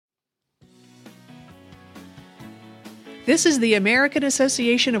This is the American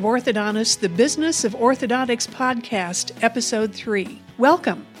Association of Orthodontists, the Business of Orthodontics podcast, Episode 3.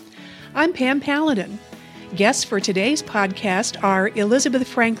 Welcome. I'm Pam Paladin. Guests for today's podcast are Elizabeth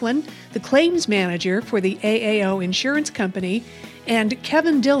Franklin, the claims manager for the AAO Insurance Company, and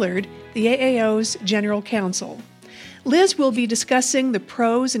Kevin Dillard, the AAO's general counsel. Liz will be discussing the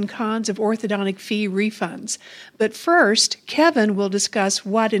pros and cons of orthodontic fee refunds. But first, Kevin will discuss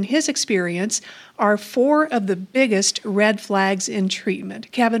what, in his experience, are 4 of the biggest red flags in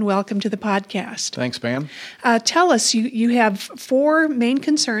treatment. Kevin, welcome to the podcast. Thanks, Pam. Tell us, you have 4 main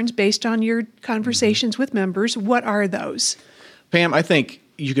concerns based on your conversations with members. What are those? Pam, I think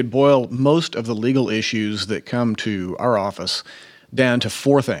you could boil most of the legal issues that come to our office down to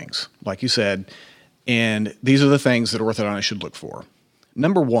 4 things, like you said. And these are the things that orthodontists should look for.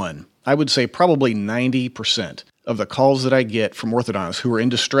 Number 1, I would say probably 90% of the calls that I get from orthodontists who are in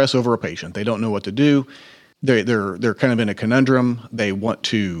distress over a patient, they don't know what to do. They're kind of in a conundrum. They want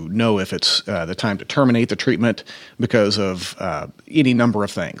to know if it's the time to terminate the treatment because of any number of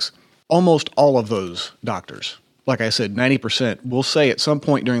things. Almost all of those doctors, like I said, 90% will say at some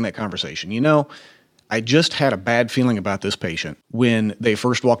point during that conversation, you know, I just had a bad feeling about this patient when they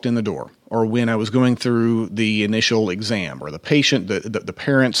first walked in the door, or when I was going through the initial exam, or the patient, the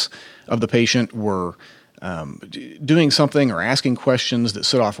parents of the patient were doing something or asking questions that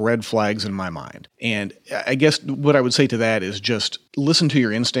set off red flags in my mind. And I guess what I would say to that is just listen to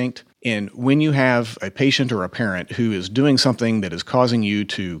your instinct. And when you have a patient or a parent who is doing something that is causing you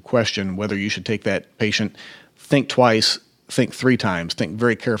to question whether you should take that patient, think twice. Think 3 times, think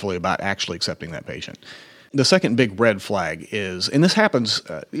very carefully about actually accepting that patient. The second big red flag is, and this happens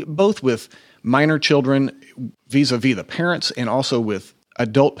both with minor children vis-a-vis the parents and also with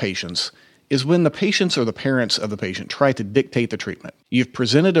adult patients, is when the patients or the parents of the patient try to dictate the treatment. You've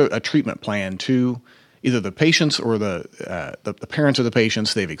presented a treatment plan to either the patients or the parents of the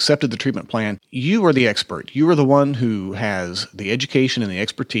patients. They've accepted the treatment plan. You are the expert. You are the one who has the education and the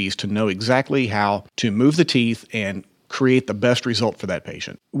expertise to know exactly how to move the teeth and create the best result for that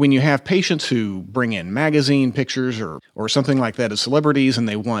patient. When you have patients who bring in magazine pictures or something like that as celebrities, and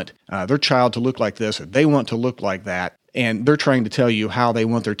they want their child to look like this, or they want to look like that, and they're trying to tell you how they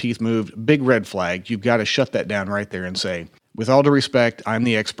want their teeth moved, big red flag. You've got to shut that down right there and say, with all due respect, I'm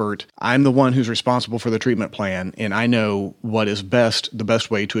the expert. I'm the one who's responsible for the treatment plan, and I know what is best, the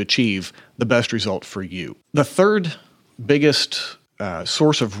best way to achieve the best result for you. The third biggest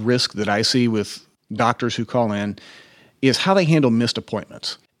source of risk that I see with doctors who call in is how they handle missed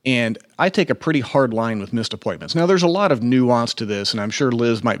appointments. And I take a pretty hard line with missed appointments. Now, there's a lot of nuance to this, and I'm sure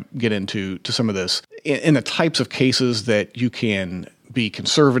Liz might get into some of this in the types of cases that you can be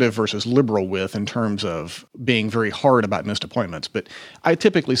conservative versus liberal with in terms of being very hard about missed appointments. But I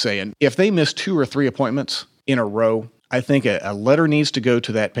typically say, if they miss 2 or 3 appointments in a row, I think a letter needs to go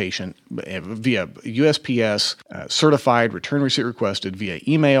to that patient via USPS, certified, return receipt requested, via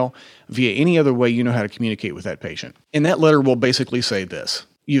email, via any other way you know how to communicate with that patient. And that letter will basically say this: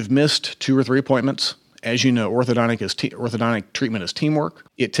 you've missed 2 or 3 appointments. As you know, orthodontic treatment is teamwork.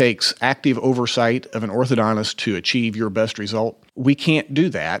 It takes active oversight of an orthodontist to achieve your best result. We can't do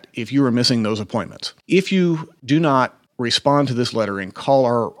that if you are missing those appointments. If you do not respond to this letter and call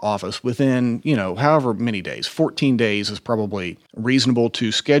our office within, however many days, 14 days is probably reasonable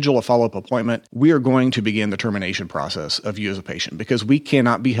to schedule a follow-up appointment, we are going to begin the termination process of you as a patient, because we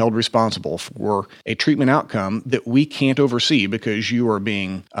cannot be held responsible for a treatment outcome that we can't oversee because you are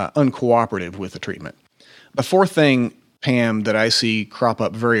being uncooperative with the treatment. The fourth thing, Pam, that I see crop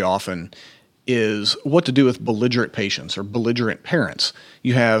up very often is what to do with belligerent patients or belligerent parents.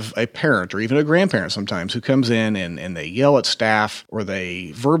 You have a parent or even a grandparent sometimes who comes in and they yell at staff or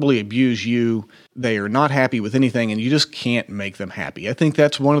they verbally abuse you. They are not happy with anything, and you just can't make them happy. I think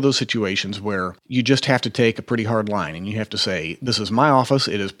that's one of those situations where you just have to take a pretty hard line, and you have to say, this is my office,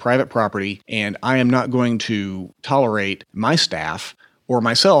 it is private property, and I am not going to tolerate my staff or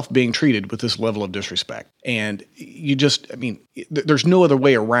myself being treated with this level of disrespect. And there's no other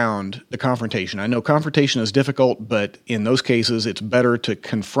way around the confrontation. I know confrontation is difficult, but in those cases, it's better to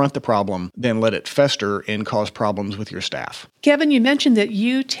confront the problem than let it fester and cause problems with your staff. Kevin, you mentioned that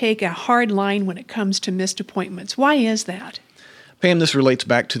you take a hard line when it comes to missed appointments. Why is that? Pam, this relates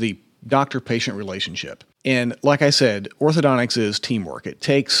back to the doctor-patient relationship. And like I said, orthodontics is teamwork. It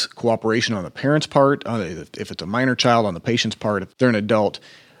takes cooperation on the parent's part, if it's a minor child, on the patient's part. If they're an adult,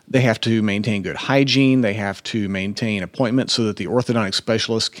 they have to maintain good hygiene. They have to maintain appointments so that the orthodontic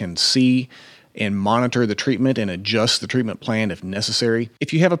specialist can see and monitor the treatment and adjust the treatment plan if necessary.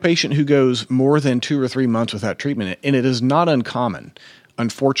 If you have a patient who goes more than 2 or 3 months without treatment, and it is not uncommon,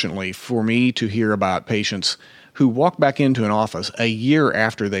 unfortunately, for me to hear about patients who walk back into an office a year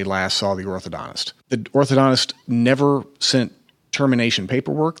after they last saw the orthodontist. The orthodontist never sent termination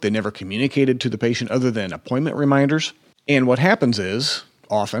paperwork. They never communicated to the patient other than appointment reminders. And what happens is,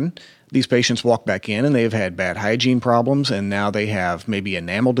 often, these patients walk back in and they've had bad hygiene problems, and now they have maybe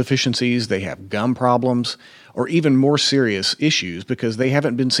enamel deficiencies, they have gum problems, or even more serious issues because they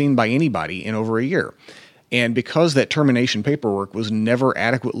haven't been seen by anybody in over a year. And because that termination paperwork was never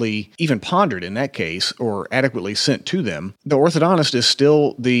adequately even pondered in that case or adequately sent to them, the orthodontist is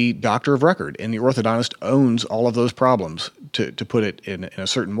still the doctor of record, and the orthodontist owns all of those problems, to put it in a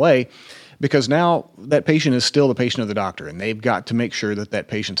certain way, because now that patient is still the patient of the doctor, and they've got to make sure that that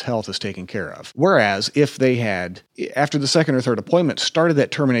patient's health is taken care of. Whereas if they had, after the second or third appointment, started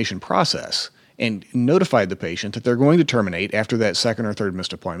that termination process and notified the patient that they're going to terminate after that second or third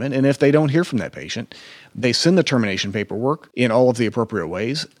missed appointment, and if they don't hear from that patient, they send the termination paperwork in all of the appropriate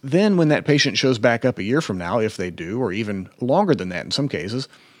ways. Then when that patient shows back up a year from now, if they do, or even longer than that in some cases,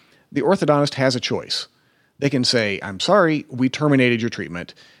 the orthodontist has a choice. They can say, I'm sorry, we terminated your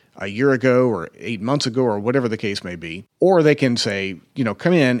treatment a year ago or 8 months ago or whatever the case may be. Or they can say,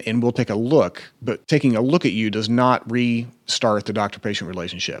 come in and we'll take a look, but taking a look at you does not restart the doctor-patient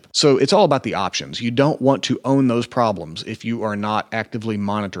relationship. So it's all about the options. You don't want to own those problems if you are not actively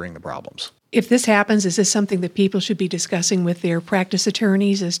monitoring the problems. If this happens, is this something that people should be discussing with their practice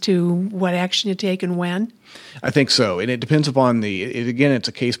attorneys as to what action to take and when? I think so. And it depends upon it's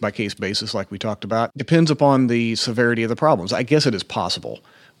a case-by-case basis like we talked about. Depends upon the severity of the problems. I guess it is possible,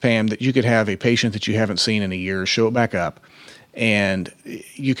 Pam, that you could have a patient that you haven't seen in a year show it back up, and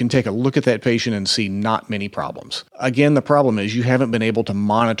you can take a look at that patient and see not many problems. Again, the problem is you haven't been able to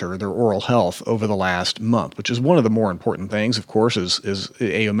monitor their oral health over the last month, which is one of the more important things, of course, as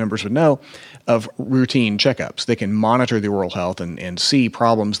AAO members would know, of routine checkups. They can monitor the oral health and see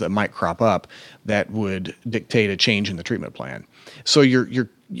problems that might crop up that would dictate a change in the treatment plan. So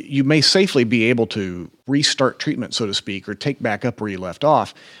you may safely be able to restart treatment, so to speak, or take back up where you left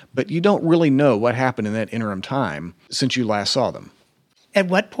off, but you don't really know what happened in that interim time since you last saw them. At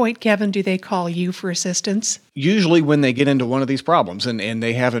what point, Kevin, do they call you for assistance? Usually when they get into one of these problems and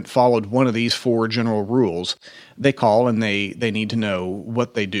they haven't followed one of these 4 general rules, they call and they need to know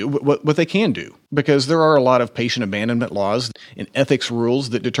what they do, what they can do. Because there are a lot of patient abandonment laws and ethics rules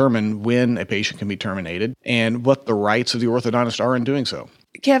that determine when a patient can be terminated and what the rights of the orthodontist are in doing so.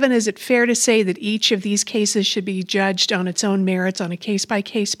 Kevin, is it fair to say that each of these cases should be judged on its own merits on a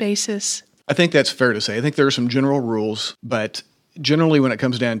case-by-case basis? I think that's fair to say. I think there are some general rules, but generally when it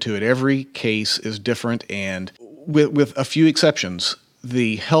comes down to it, every case is different, and with a few exceptions,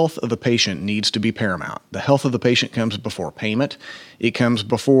 the health of the patient needs to be paramount. The health of the patient comes before payment. It comes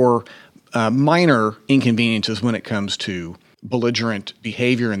before minor inconveniences when it comes to belligerent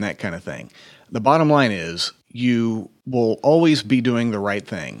behavior and that kind of thing. The bottom line is you will always be doing the right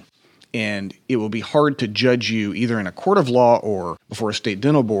thing, and it will be hard to judge you either in a court of law or before a state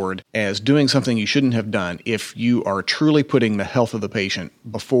dental board as doing something you shouldn't have done if you are truly putting the health of the patient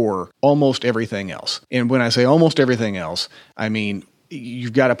before almost everything else. And when I say almost everything else, I mean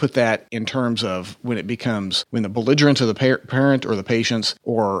you've got to put that in terms of when the belligerence of the parent or the patients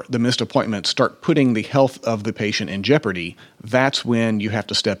or the missed appointments start putting the health of the patient in jeopardy. That's when you have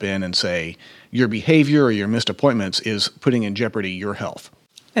to step in and say your behavior or your missed appointments is putting in jeopardy your health.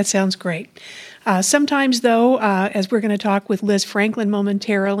 That sounds great. Sometimes, though, as we're going to talk with Liz Franklin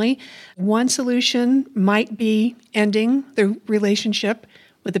momentarily, one solution might be ending the relationship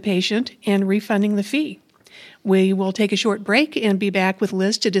with the patient and refunding the fee. We will take a short break and be back with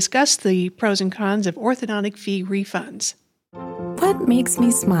Liz to discuss the pros and cons of orthodontic fee refunds. What makes me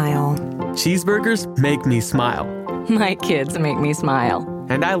smile? Cheeseburgers make me smile. My kids make me smile.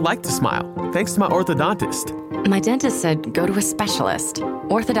 And I like to smile, thanks to my orthodontist. My dentist said go to a specialist.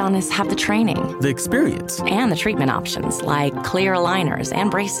 Orthodontists have the training, The experience. and the treatment options like clear aligners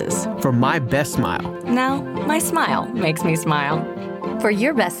and braces. For my best smile. Now, my smile makes me smile. For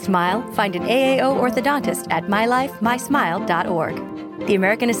your best smile, find an AAO orthodontist at mylifemysmile.org, the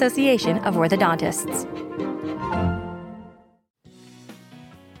American Association of Orthodontists.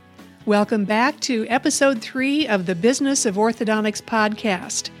 Welcome back to Episode 3 of the Business of Orthodontics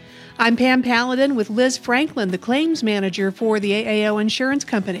podcast. I'm Pam Paladin with Liz Franklin, the claims manager for the AAO Insurance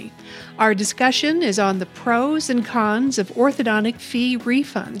Company. Our discussion is on the pros and cons of orthodontic fee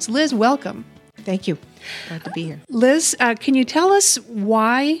refunds. Liz, welcome. Thank you. Glad to be here. Liz, can you tell us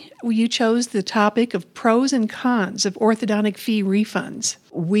why you chose the topic of pros and cons of orthodontic fee refunds?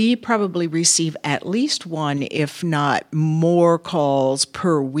 We probably receive at least one, if not more, calls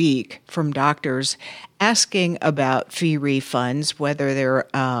per week from doctors asking about fee refunds, whether they're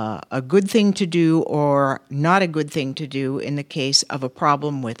a good thing to do or not a good thing to do in the case of a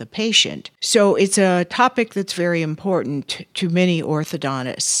problem with a patient. So it's a topic that's very important to many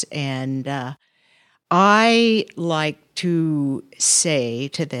orthodontists, and I like to say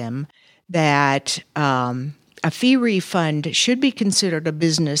to them that a fee refund should be considered a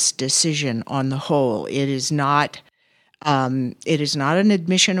business decision on the whole. It is not an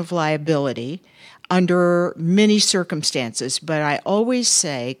admission of liability under many circumstances, but I always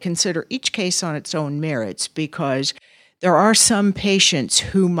say consider each case on its own merits, because there are some patients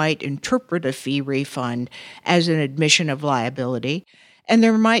who might interpret a fee refund as an admission of liability, and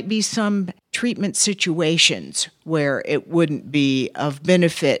there might be some treatment situations where it wouldn't be of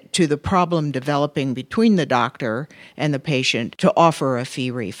benefit to the problem developing between the doctor and the patient to offer a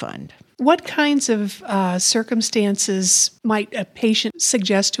fee refund. What kinds of circumstances might a patient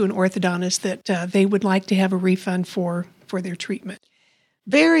suggest to an orthodontist that they would like to have a refund for their treatment?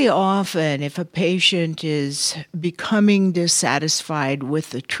 Very often, if a patient is becoming dissatisfied with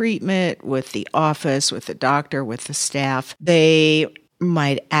the treatment, with the office, with the doctor, with the staff, they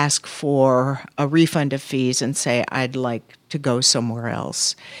might ask for a refund of fees and say, I'd like to go somewhere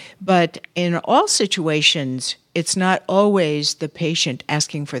else. But in all situations, it's not always the patient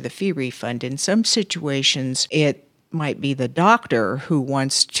asking for the fee refund. In some situations, it might be the doctor who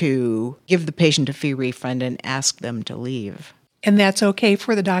wants to give the patient a fee refund and ask them to leave. And that's okay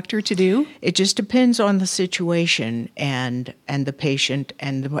for the doctor to do? It just depends on the situation and the patient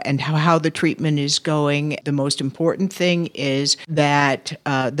and how the treatment is going. The most important thing is that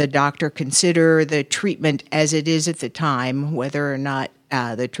the doctor consider the treatment as it is at the time, whether or not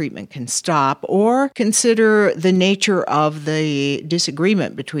the treatment can stop, or consider the nature of the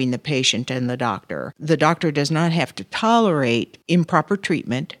disagreement between the patient and the doctor. The doctor does not have to tolerate improper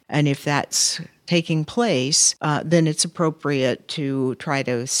treatment, and if that's taking place, then it's appropriate to try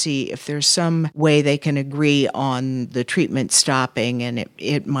to see if there's some way they can agree on the treatment stopping, and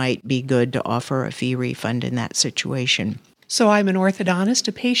it might be good to offer a fee refund in that situation. So I'm an orthodontist.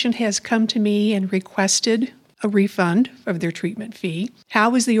 A patient has come to me and requested a refund of their treatment fee.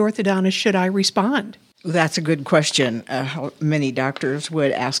 How, as the orthodontist, should I respond? That's a good question. Many doctors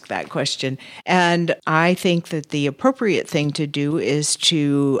would ask that question. And I think that the appropriate thing to do is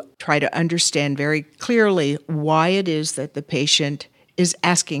to try to understand very clearly why it is that the patient is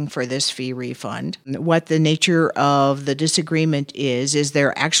asking for this fee refund, what the nature of the disagreement is. Is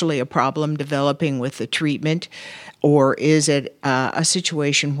there actually a problem developing with the treatment? Or is it a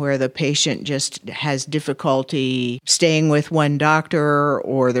situation where the patient just has difficulty staying with one doctor,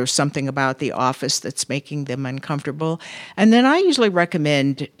 or there's something about the office that's making them uncomfortable? And then I usually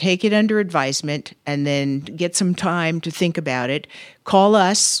recommend take it under advisement and then get some time to think about it. Call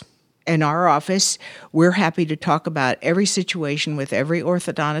us in our office. We're happy to talk about every situation with every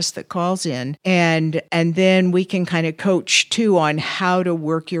orthodontist that calls in. And then we can kind of coach too on how to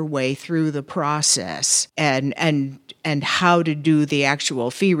work your way through the process and how to do the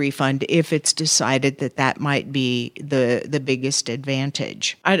actual fee refund if it's decided that might be the biggest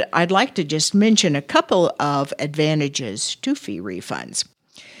advantage. I'd like to just mention a couple of advantages to fee refunds.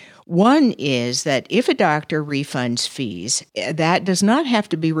 One is that if a doctor refunds fees, that does not have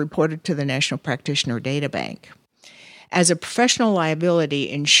to be reported to the National Practitioner Data Bank. As a professional liability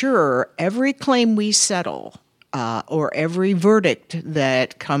insurer, every claim we settle or every verdict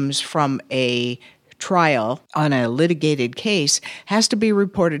that comes from a trial on a litigated case has to be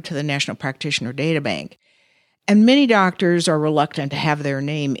reported to the National Practitioner Data Bank. And many doctors are reluctant to have their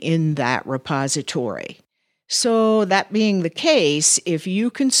name in that repository. So that being the case, if you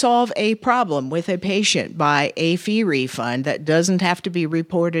can solve a problem with a patient by a fee refund that doesn't have to be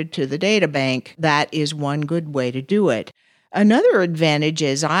reported to the data bank, that is one good way to do it. Another advantage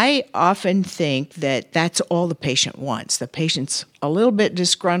is I often think that that's all the patient wants. The patient's a little bit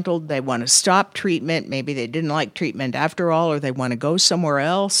disgruntled. They want to stop treatment. Maybe they didn't like treatment after all, or they want to go somewhere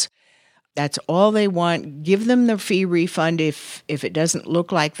else. That's all they want. Give them the fee refund if it doesn't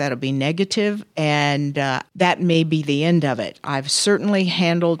look like that'll be negative, and that may be the end of it. I've certainly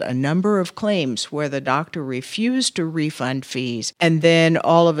handled a number of claims where the doctor refused to refund fees, and then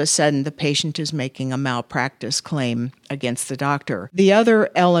all of a sudden the patient is making a malpractice claim against the doctor. The other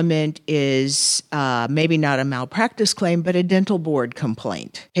element is maybe not a malpractice claim, but a dental board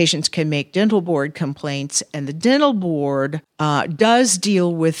complaint. Patients can make dental board complaints, and the dental board does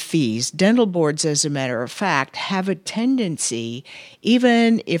deal with fees. dental boards, as a matter of fact, have a tendency,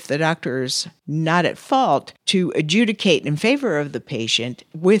 even if the doctor's not at fault, to adjudicate in favor of the patient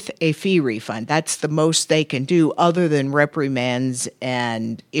with a fee refund. That's the most they can do, other than reprimands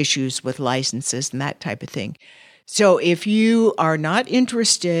and issues with licenses and that type of thing. So if you are not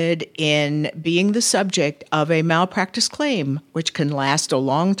interested in being the subject of a malpractice claim, which can last a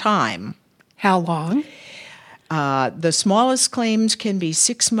long time. How long? The smallest claims can be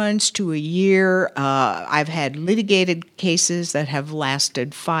 6 months to a year. I've had litigated cases that have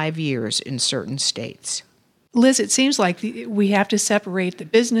lasted 5 years in certain states. Liz, it seems like we have to separate the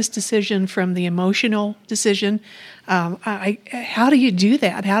business decision from the emotional decision. How do you do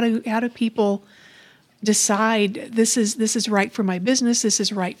that? How do people decide this is right for my business, this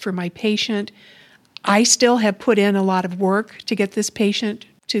is right for my patient? I still have put in a lot of work to get this patient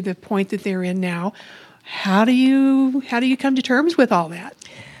to the point that they're in now. How do you come to terms with all that?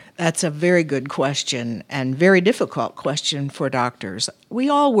 That's a very good question and very difficult question for doctors. We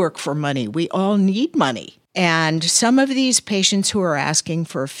all work for money. We all need money. And some of these patients who are asking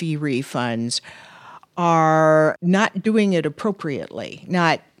for fee refunds are not doing it appropriately,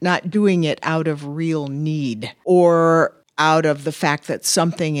 not doing it out of real need or out of the fact that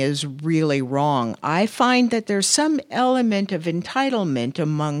something is really wrong. I find that there's some element of entitlement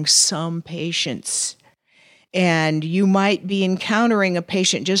among some patients. And you might be encountering a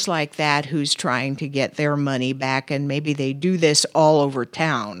patient just like that who's trying to get their money back, and maybe they do this all over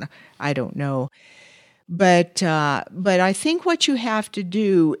town. I don't know. But I think what you have to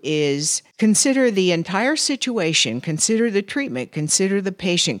do is consider the entire situation, consider the treatment, consider the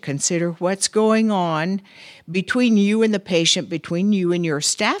patient, consider what's going on between you and the patient, between you and your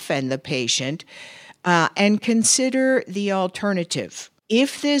staff and the patient, and consider the alternative.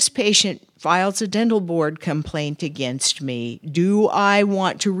 If this patient files a dental board complaint against me, do I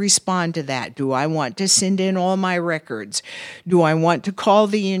want to respond to that? Do I want to send in all my records? Do I want to call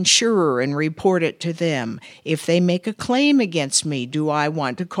the insurer and report it to them? If they make a claim against me, do I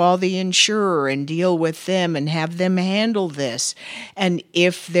want to call the insurer and deal with them and have them handle this? And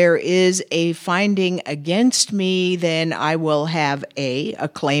if there is a finding against me, then I will have A,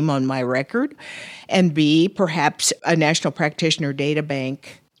 claim on my record, and B, perhaps a National Practitioner Data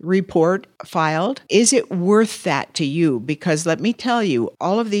Bank report filed. Is it worth that to you? Because let me tell you,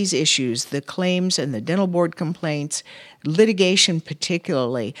 all of these issues, the claims and the dental board complaints, litigation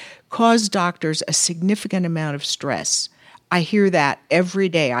particularly, cause doctors a significant amount of stress. I hear that every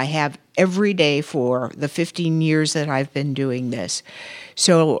day. I have every day for the 15 years that I've been doing this.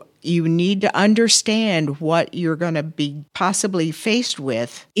 So you need to understand what you're going to be possibly faced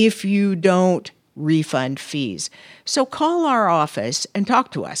with if you don't refund fees. So call our office and talk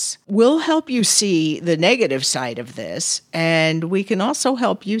to us. We'll help you see the negative side of this, and we can also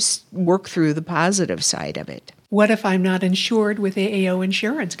help you work through the positive side of it. What if I'm not insured with AAO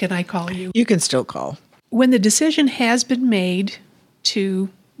Insurance? Can I call you? You can still call. When the decision has been made to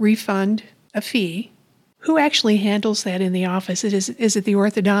refund a fee, who actually handles that in the office? Is it the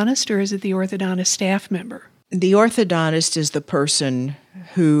orthodontist or is it the orthodontist staff member? The orthodontist is the person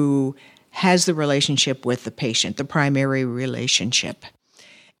who has the relationship with the patient, the primary relationship.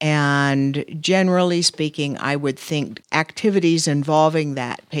 And generally speaking, I would think activities involving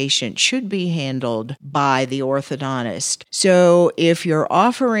that patient should be handled by the orthodontist. So if you're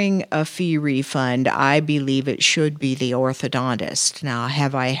offering a fee refund, I believe it should be the orthodontist. Now,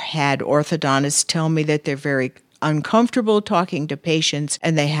 have I had orthodontists tell me that they're very uncomfortable talking to patients,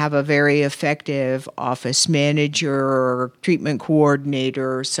 and they have a very effective office manager or treatment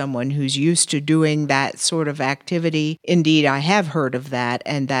coordinator or someone who's used to doing that sort of activity? Indeed, I have heard of that,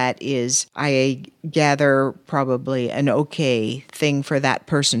 and that is, I gather, probably an okay thing for that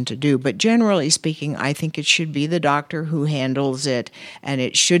person to do. But generally speaking, I think it should be the doctor who handles it, and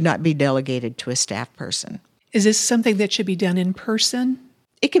it should not be delegated to a staff person. Is this something that should be done in person?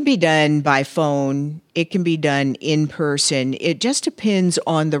 It can be done by phone. It can be done in person. It just depends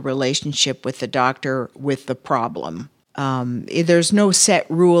on the relationship with the doctor with the problem. There's no set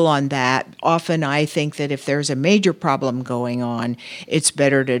rule on that. Often I think that if there's a major problem going on, it's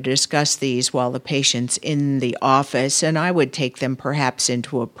better to discuss these while the patient's in the office, and I would take them perhaps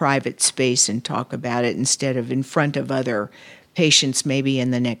into a private space and talk about it instead of in front of other patients, maybe in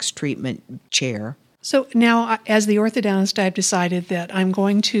the next treatment chair. So now, as the orthodontist, I've decided that I'm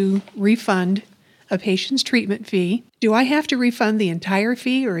going to refund a patient's treatment fee. Do I have to refund the entire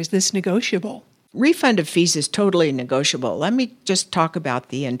fee, or is this negotiable? Refund of fees is totally negotiable. Let me just talk about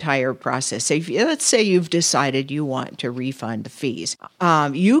the entire process. Let's say you've decided you want to refund the fees.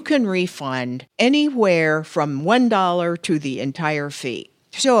 You can refund anywhere from $1 to the entire fee.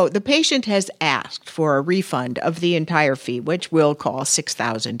 So the patient has asked for a refund of the entire fee, which will cost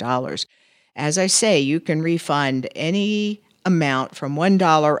 $6,000. As I say, you can refund any amount from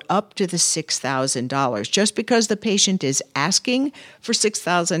 $1 up to the $6,000. Just because the patient is asking for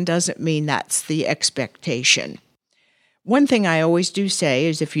 $6,000 doesn't mean that's the expectation. One thing I always do say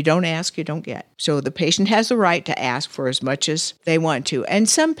is if you don't ask, you don't get. So the patient has the right to ask for as much as they want to. And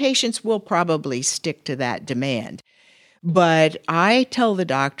some patients will probably stick to that demand. But I tell the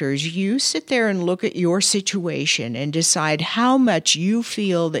doctors, you sit there and look at your situation and decide how much you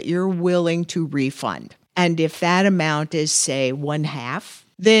feel that you're willing to refund. And if that amount is, say, 1/2,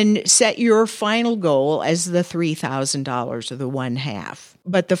 then set your final goal as the $3,000 or the 1/2.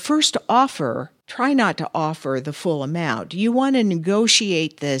 But the first offer, try not to offer the full amount. You want to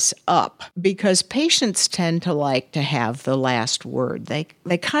negotiate this up because patients tend to like to have the last word. They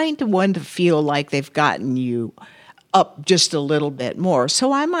kind of want to feel like they've gotten you up just a little bit more.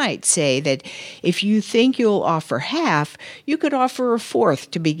 So I might say that if you think you'll offer half, you could offer a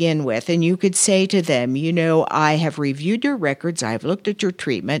fourth to begin with. And you could say to them, I have reviewed your records. I've looked at your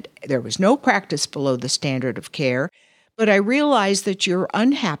treatment. There was no practice below the standard of care. But I realize that you're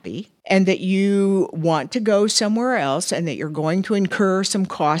unhappy and that you want to go somewhere else and that you're going to incur some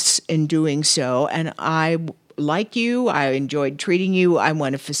costs in doing so. And I like you. I enjoyed treating you. I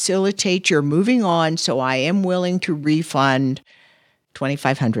want to facilitate your moving on. So I am willing to refund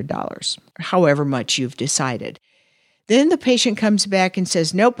 $2,500, however much you've decided. Then the patient comes back and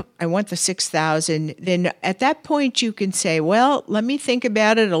says, nope, I want the $6,000. Then at that point you can say, well, let me think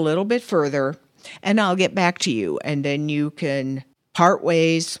about it a little bit further and I'll get back to you. And then you can part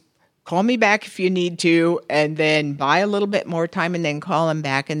ways, call me back if you need to, and then buy a little bit more time and then call him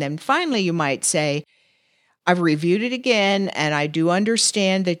back. And then finally you might say, I've reviewed it again, and I do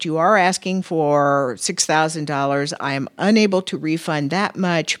understand that you are asking for $6,000. I am unable to refund that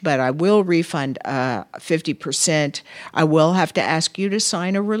much, but I will refund 50%. I will have to ask you to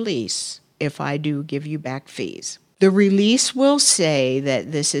sign a release if I do give you back fees. The release will say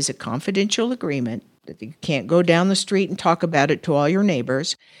that this is a confidential agreement, that you can't go down the street and talk about it to all your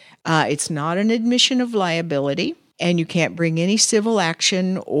neighbors. It's not an admission of liability. And you can't bring any civil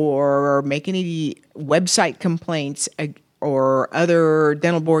action or make any website complaints or other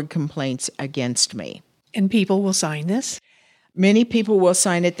dental board complaints against me. And people will sign this? Many people will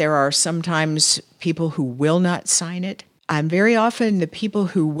sign it. There are sometimes people who will not sign it. And very often the people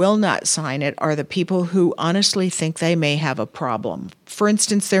who will not sign it are the people who honestly think they may have a problem. For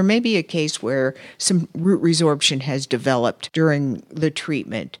instance, there may be a case where some root resorption has developed during the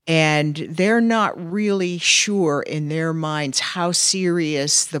treatment, and they're not really sure in their minds how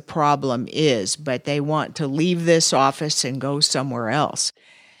serious the problem is, but they want to leave this office and go somewhere else.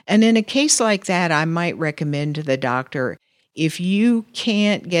 And in a case like that, I might recommend to the doctor, if you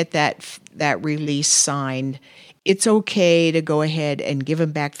can't get that release signed, it's okay to go ahead and give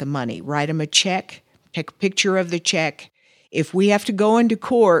them back the money. Write them a check, take a picture of the check. If we have to go into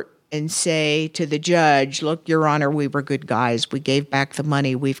court and say to the judge, look, Your Honor, we were good guys. We gave back the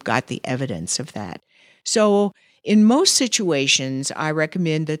money. We've got the evidence of that. So in most situations, I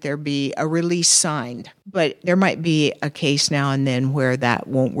recommend that there be a release signed, but there might be a case now and then where that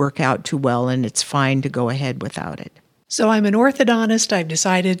won't work out too well, and it's fine to go ahead without it. So I'm an orthodontist. I've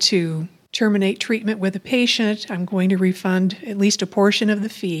decided to terminate treatment with a patient. I'm going to refund at least a portion of the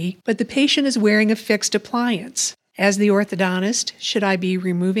fee, but the patient is wearing a fixed appliance. As the orthodontist, should I be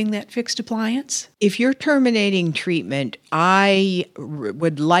removing that fixed appliance? If you're terminating treatment, I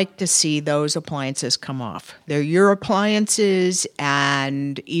would like to see those appliances come off. They're your appliances,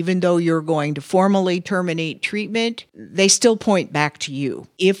 and even though you're going to formally terminate treatment, they still point back to you.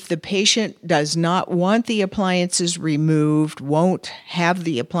 If the patient does not want the appliances removed, won't have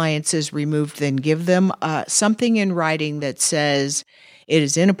the appliances removed, then give them something in writing that says, it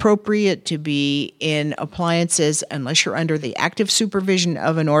is inappropriate to be in appliances unless you're under the active supervision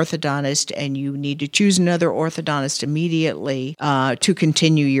of an orthodontist, and you need to choose another orthodontist immediately to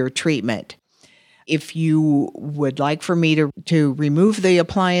continue your treatment. If you would like for me to remove the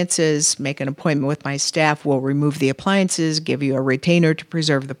appliances, make an appointment with my staff, we'll remove the appliances, give you a retainer to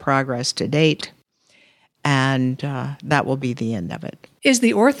preserve the progress to date, and that will be the end of it. Is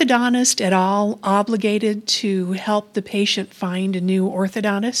the orthodontist at all obligated to help the patient find a new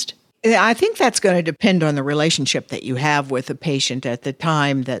orthodontist? I think that's going to depend on the relationship that you have with the patient at the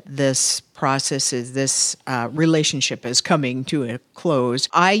time that this relationship is coming to a close.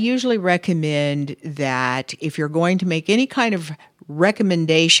 I usually recommend that if you're going to make any kind of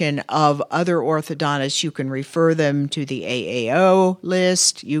recommendation of other orthodontists. You can refer them to the AAO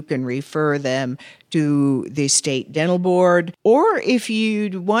list. You can refer them to the State Dental Board. Or if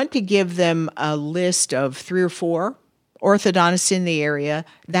you want to give them a list of 3 or 4 orthodontists in the area,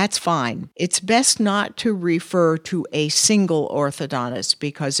 that's fine. It's best not to refer to a single orthodontist,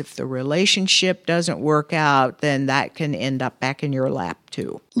 because if the relationship doesn't work out, then that can end up back in your lap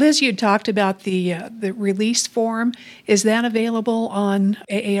too. Liz, you talked about the release form. Is that available on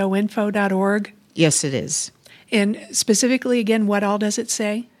aaoinfo.org? Yes, it is. And specifically, again, what all does it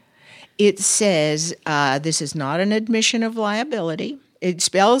say? It says this is not an admission of liability. It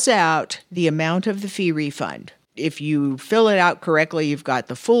spells out the amount of the fee refund. If you fill it out correctly, you've got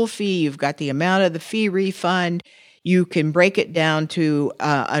the full fee, you've got the amount of the fee refund. You can break it down to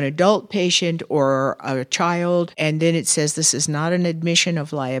an adult patient or a child, and then it says this is not an admission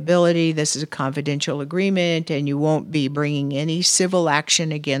of liability, this is a confidential agreement, and you won't be bringing any civil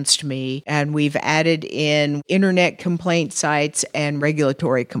action against me. And we've added in internet complaint sites and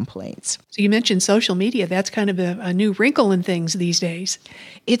regulatory complaints. So you mentioned social media. That's kind of a new wrinkle in things these days.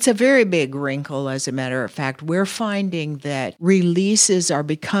 It's a very big wrinkle, as a matter of fact. We're finding that releases are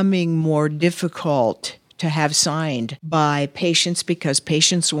becoming more difficult to have signed by patients because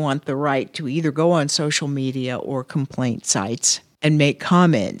patients want the right to either go on social media or complaint sites and make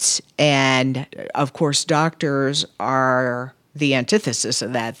comments. And of course, doctors are the antithesis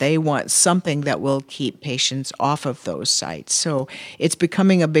of that. They want something that will keep patients off of those sites. So it's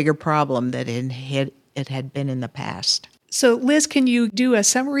becoming a bigger problem than it had been in the past. So, Liz, can you do a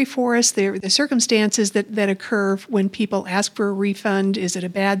summary for us? The circumstances that occur when people ask for a refund. Is it a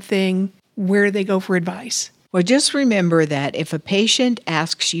bad thing? Where do they go for advice? Well, just remember that if a patient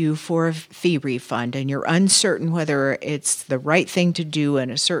asks you for a fee refund and you're uncertain whether it's the right thing to do in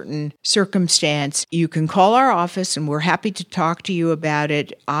a certain circumstance, you can call our office and we're happy to talk to you about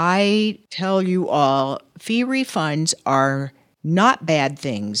it. I tell you all, fee refunds are not bad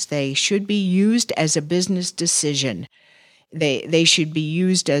things. They should be used as a business decision. They should be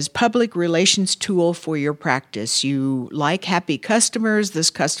used as public relations tool for your practice. You like happy customers. This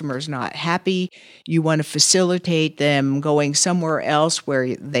customer's not happy. You want to facilitate them going somewhere else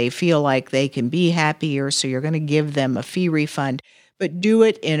where they feel like they can be happier, so you're going to give them a fee refund. But do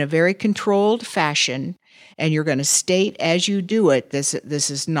it in a very controlled fashion, and you're going to state as you do it, this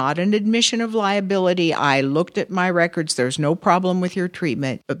is not an admission of liability. I looked at my records. There's no problem with your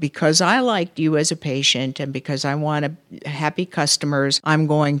treatment. But because I liked you as a patient and because I want happy customers, I'm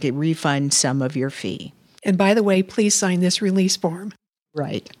going to refund some of your fee. And by the way, please sign this release form.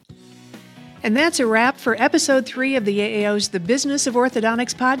 Right. And that's a wrap for Episode 3 of the AAO's The Business of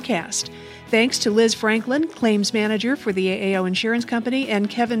Orthodontics podcast. Thanks to Liz Franklin, Claims Manager for the AAO Insurance Company, and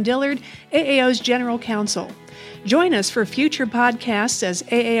Kevin Dillard, AAO's General Counsel. Join us for future podcasts as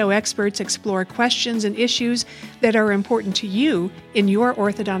AAO experts explore questions and issues that are important to you in your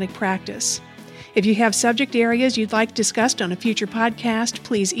orthodontic practice. If you have subject areas you'd like discussed on a future podcast,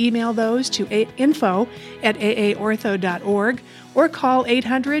 please email those to info@aaortho.org or call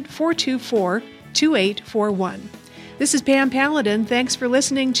 800-424-2841. This is Pam Paladin. Thanks for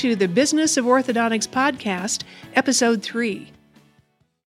listening to the Business of Orthodontics podcast, Episode 3.